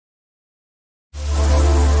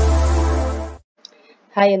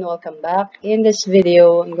Hi and welcome back. In this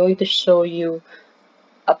video, I'm going to show you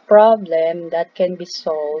a problem that can be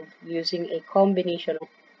solved using a combination of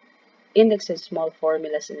index and small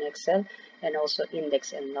formulas in Excel and also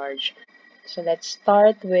index and large. So let's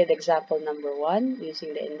start with example number 1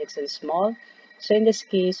 using the index and small. So in this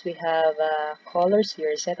case, we have colors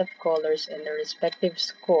here, a set of colors and their respective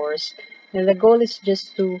scores. And the goal is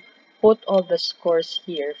just to put all the scores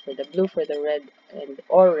here for the blue, for the red, and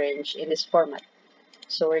orange in this format.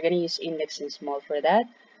 So we're going to use index and small for that.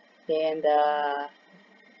 And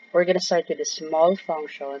we're going to start with the small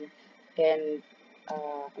function. And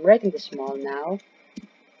I'm writing the small now.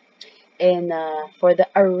 And for the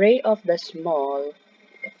array of the small,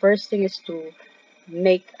 the first thing is to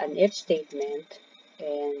make an if statement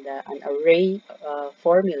and an array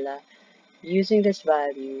formula using this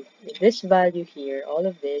value. With this value here, all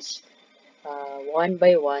of this one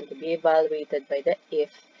by one to be evaluated by the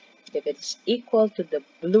if it's equal to the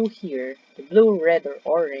blue here, the blue, red, or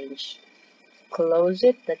orange, close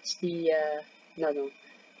it. That's the, no,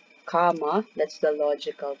 comma. That's the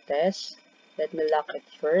logical test. Let me lock it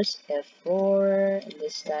first, F4, and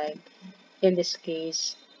this time, in this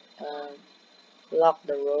case, uh, lock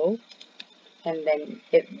the row. And then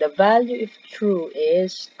if the value, if true,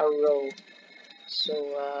 is a row.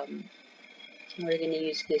 So we're going to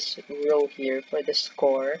use this row here for the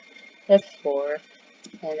score, F4.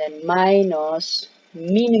 And then minus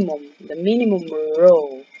minimum, the minimum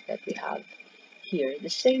row that we have here. The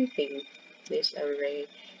same thing, this array,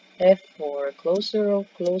 F4, close the row,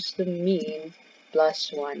 close the mean,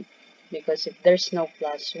 plus 1. Because if there's no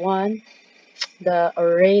plus 1, the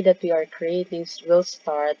array that we are creating will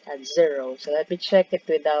start at 0. So let me check it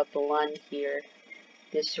without 1 here.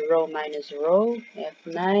 This row minus row,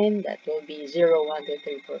 F9, that will be 0, 1, 2,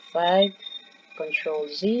 3, 4, 5. Control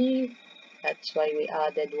Z. That's why we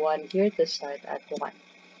added 1 here to start at 1.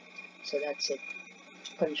 So that's it.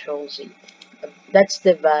 Control Z. That's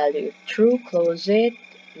the value. If true, close it.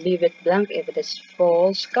 Leave it blank if it is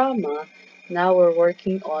false, comma. Now we're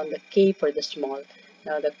working on the K for the small.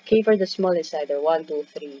 Now the K for the small is either 1, 2,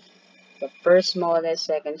 3. The first smallest,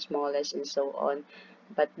 second smallest, and so on.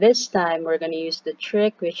 But this time we're going to use the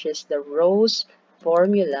trick, which is the rows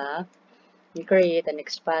formula. We create an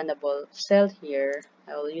expandable cell here.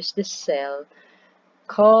 I will use this cell,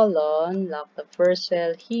 colon, lock the first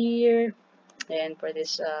cell here, and for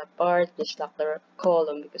this part, just lock the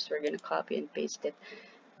column because we're going to copy and paste it.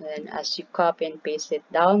 Then as you copy and paste it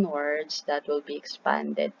downwards, that will be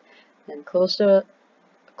expanded. Then close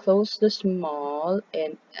the small,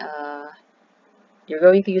 and you're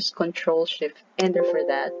going to use Control Shift Enter for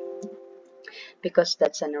that because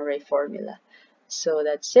that's an array formula. So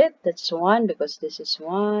that's it. That's 1 because this is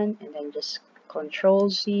 1, and then just Control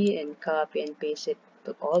Z and copy and paste it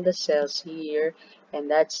to all the cells here, and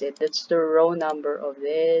that's it. That's the row number of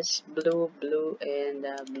this blue, blue, and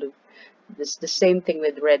blue. This the same thing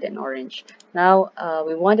with red and orange. Now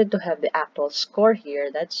we wanted to have the actual score here.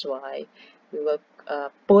 That's why we will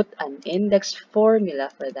put an index formula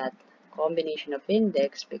for that combination of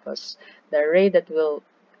index, because the array that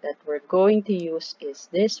we're going to use is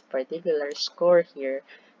this particular score here,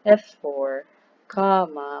 F4,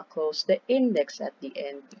 comma, close the index at the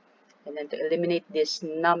end. And then to eliminate this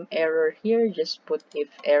num error here, just put if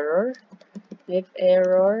error,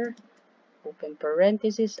 open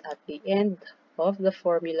parenthesis at the end of the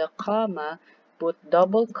formula, comma, put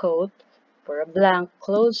double quote for a blank,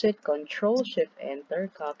 close it, Control Shift Enter,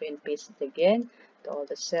 copy and paste it again to all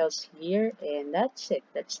the cells here, and that's it.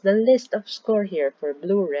 That's the list of score here for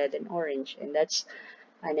blue, red, and orange, and that's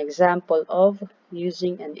an example of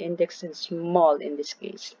using an index in small in this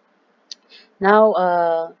case.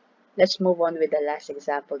 Now let's move on with the last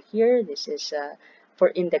example here. This is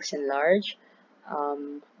for index in large.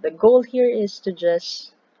 The goal here is to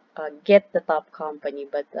just get the top company,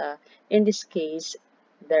 but in this case,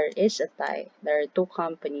 there is a tie. There are two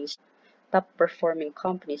companies, top performing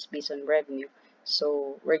companies based on revenue.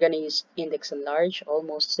 So we're going to use index and large,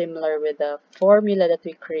 almost similar with the formula that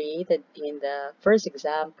we created in the first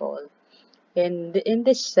example. And in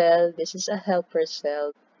this cell, this is a helper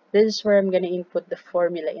cell. This is where I'm going to input the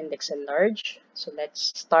formula index and large. So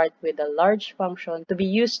let's start with the large function to be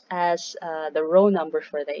used as the row number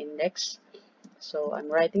for the index. So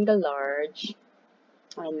I'm writing the large,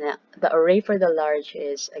 and the array for the large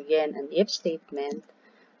is again an if statement.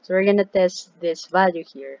 So we're going to test this value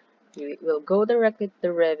here. We will go directly to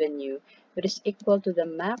the revenue, which is equal to the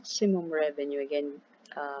maximum revenue again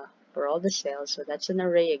for all the cells. So that's an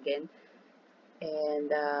array again.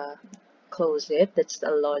 And close it. That's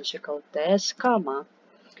a logical test, comma.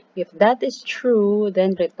 If that is true,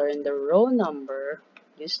 then return the row number.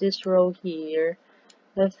 use this row here,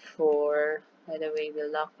 F4. By the way, we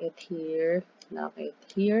lock it here,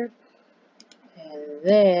 and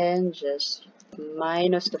then just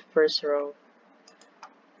minus the first row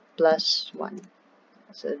plus 1.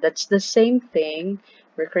 So that's the same thing.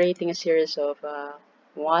 We're creating a series of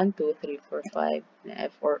 1, 2, 3, 4, 5,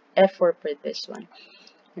 F4 for this one.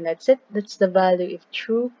 And that's it. That's the value if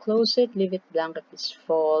true. Close it, leave it blank if it's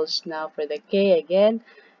false. Now for the K again,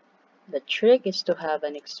 the trick is to have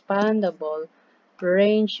an expandable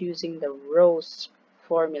range using the rows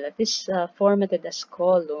formula. If it's formatted as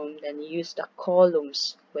column, then use the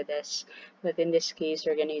columns with S. But in this case,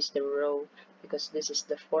 we're going to use the row because this is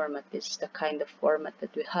the format. This is the kind of format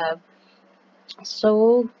that we have.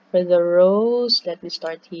 So for the rows, let me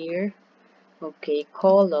start here. Okay,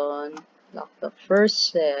 colon, lock the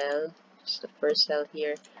first cell, just the first cell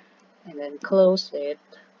here, and then close it,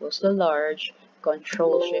 close the large,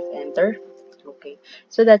 Control Shift Enter. Okay,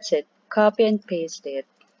 so that's it. Copy and paste it.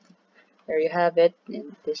 There you have it.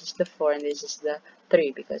 And this is the 4 and this is the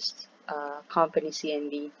 3 because company C and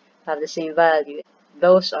D have the same value.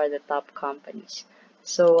 Those are the top companies.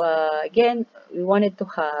 So again, we wanted to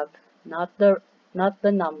have not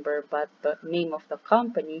the number but the name of the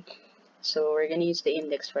company. So we're gonna use the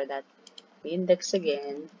index for that. The index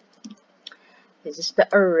again. This is the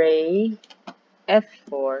array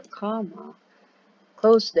F4, comma,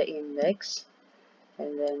 close the index,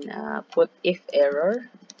 and then put if error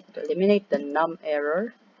to eliminate the num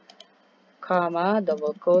error, comma,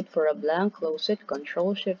 double quote for a blank, close it,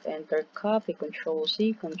 Control Shift Enter, copy, Control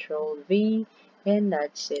C, Control V, and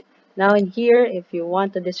that's it. Now in here, if you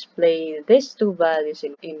want to display these two values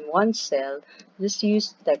in one cell, just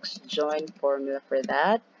use text join formula for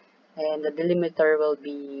that, and the delimiter will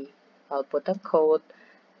be, I'll put a quote,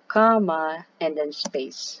 comma, and then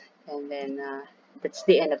space, and then that's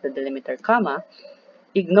the end of the delimiter, comma.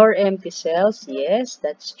 Ignore empty cells, yes,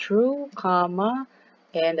 that's true, comma,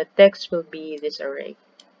 and the text will be this array.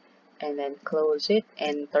 And then close it,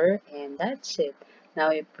 enter, and that's it.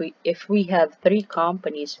 Now if we have 3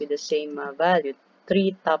 companies with the same value,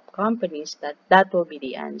 3 top companies, that will be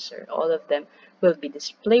the answer. All of them will be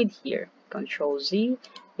displayed here. Control Z.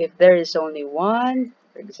 If there is only one,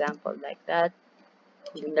 for example, like that,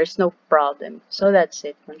 then there's no problem. So that's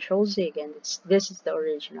it. Control Z again. This is the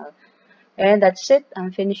original. And that's it.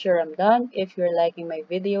 I'm finished here. I'm done. If you're liking my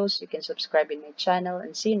videos, you can subscribe in my channel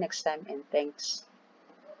and see you next time, and thanks.